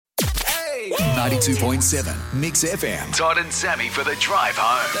92.7 Mix FM. Todd and Sammy for the drive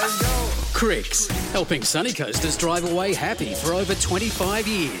home. Let's go. Cricks, helping Sunny Coasters drive away happy for over 25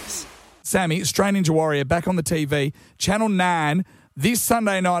 years. Sammy, Strayan Ninja Warrior, back on the TV, Channel 9, this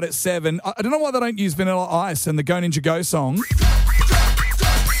Sunday night at 7. I don't know why they don't use Vanilla Ice and the Go Ninja Go song. Go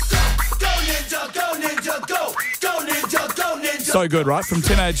Ninja, go Ninja, go! Go Ninja, go Ninja! So good, right? From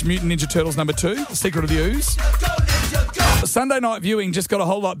Teenage Mutant Ninja Turtles number 2, The Secret of the Ooze. Go Ninja, go! Sunday night viewing just got a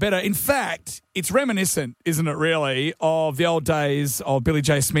whole lot better. In fact, it's reminiscent, isn't it really, of the old days of Billy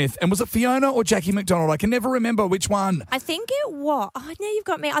J. Smith. And was it Fiona or Jackie McDonald? I can never remember which one. I think it was. Oh, now you've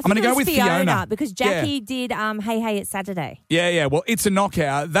got me. I'm going to go with Fiona. Because Jackie did Hey Hey It's Saturday. Yeah. Well, it's a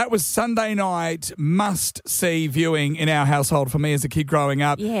knockout. That was Sunday night must-see viewing in our household for me as a kid growing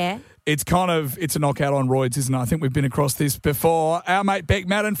up. Yeah. It's a knockout on roids, isn't it? I think we've been across this before. Our mate Bec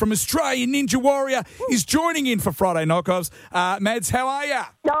Maddern from Strayan Ninja Warrior is joining in for Friday Knockoffs. Mads, how are you?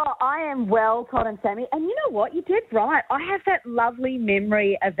 Oh, I am well, Todd and Sammy. And you know what? You did right. I have that lovely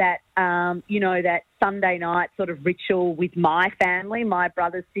memory of that, that Sunday night sort of ritual with my family, my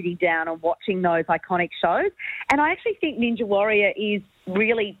brothers sitting down and watching those iconic shows. And I actually think Ninja Warrior is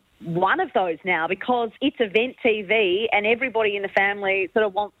really one of those now because it's event TV and everybody in the family sort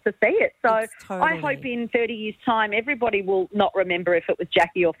of wants to see it. So I hope in 30 years' time everybody will not remember if it was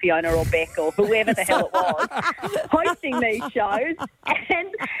Jackie or Fiona or Bec or whoever the hell it was hosting these shows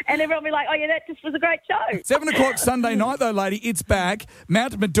and everyone will be like, oh, yeah, that just was a great show. 7 o'clock Sunday night, though, lady. It's back.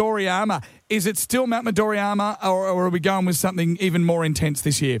 Mount Midoriyama. Is it still Mount Midoriyama or are we going with something even more intense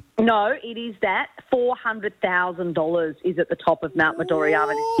this year? No, it is that. $400,000 is at the top of Mount Midoriyama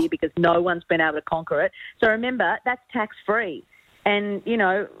this year because no one's been able to conquer it. So remember, that's tax-free. And,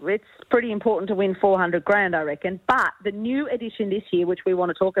 it's pretty important to win $400,000, I reckon. But the new addition this year, which we want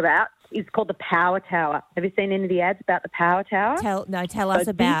to talk about, is called the Power Tower. Have you seen any of the ads about the Power Tower? Tell us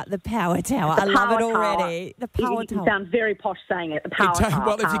about the Power Tower. I love it already. The Power Tower. It sounds very posh saying it. The Power Tower.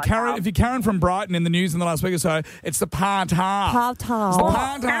 Well, if you're Karen from Brighton in the news in the last week or so, it's the Power Tower. Power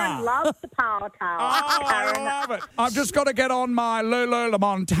Tower. Karen loves the Power Tower. I love it. I've just got to get on my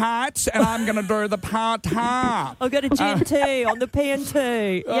Lululemon tights and I'm going to do the Power Tower. I've got a GMT on the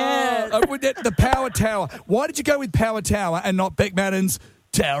PNT. Yes. The Power Tower. Why did you go with Power Tower and not Bec Maddern's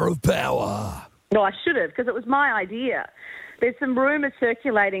Tower of Power? No, I should have, because it was my idea. There's some rumours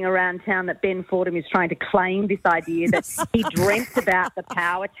circulating around town that Ben Fordham is trying to claim this idea that he dreamt about the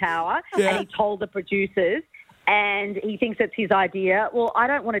Power Tower and he told the producers and he thinks it's his idea. Well, I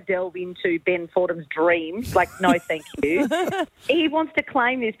don't want to delve into Ben Fordham's dreams. No, thank you. He wants to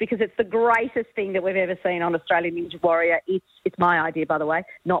claim this because it's the greatest thing that we've ever seen on Australian Ninja Warrior. It's my idea, by the way,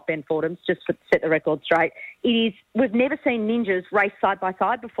 not Ben Fordham's, just to set the record straight. We've never seen ninjas race side by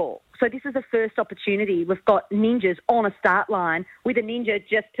side before. So this is the first opportunity. We've got ninjas on a start line with a ninja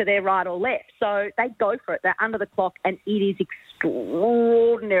just to their right or left. So they go for it. They're under the clock and it is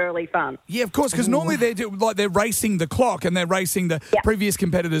extraordinarily fun. Yeah, of course, because normally they're racing the clock and they're racing the previous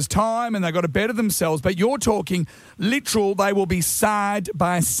competitor's time and they've got to better themselves. But you're talking literal, they will be side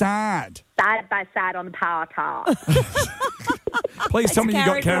by side. Side by side on the Power Tower. Please tell me you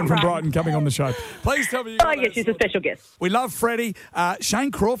got Karen from Brighton coming on the show. Please tell me you got Oh, yes, she's a special guest. We love Freddie. Shane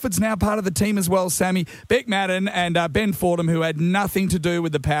Crawford's now part of the team as well, Sammy. Bec Maddern and Ben Fordham, who had nothing to do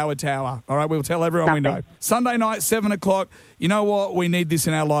with the Power Tower. All right, we'll tell everyone we know. Sunday night, 7 o'clock. You know what? We need this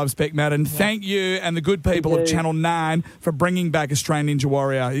in our lives, Bec Maddern. Thank you and the good people of Channel 9 for bringing back Australian Ninja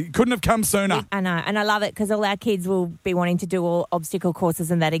Warrior. It couldn't have come sooner. I know, and I love it because all our kids will be wanting to do all obstacle courses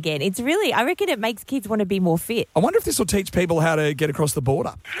and that again. It's really, I reckon it makes kids want to be more fit. I wonder if this will teach people how to get across the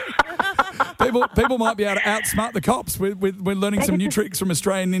border. People might be able to outsmart the cops. We're learning some new tricks from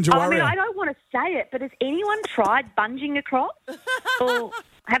Australian Ninja Warrior. I don't want to say it, but has anyone tried bunging across? Or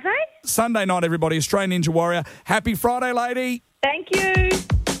have they? Sunday night, everybody, Australian Ninja Warrior. Happy Friday, lady. Thank you.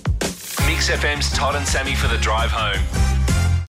 Mix FM's Todd and Sammy for the drive home.